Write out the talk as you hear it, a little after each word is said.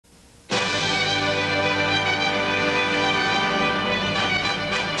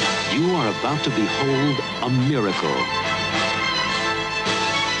about to behold a miracle.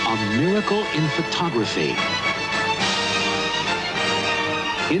 A miracle in photography.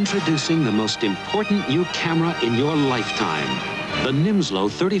 Introducing the most important new camera in your lifetime. The Nimslo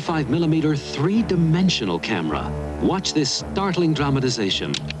 35mm three-dimensional camera. Watch this startling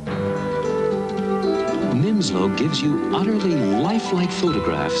dramatization. Nimslo gives you utterly lifelike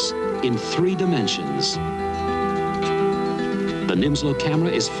photographs in 3 dimensions. The Nimslo camera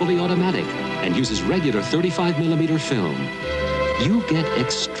is fully automatic and uses regular 35mm film. You get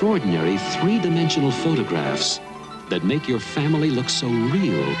extraordinary 3-dimensional photographs that make your family look so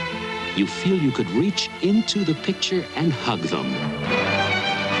real, you feel you could reach into the picture and hug them.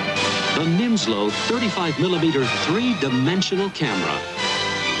 The Nimslo 35mm 3-dimensional camera.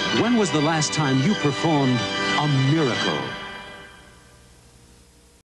 When was the last time you performed a miracle?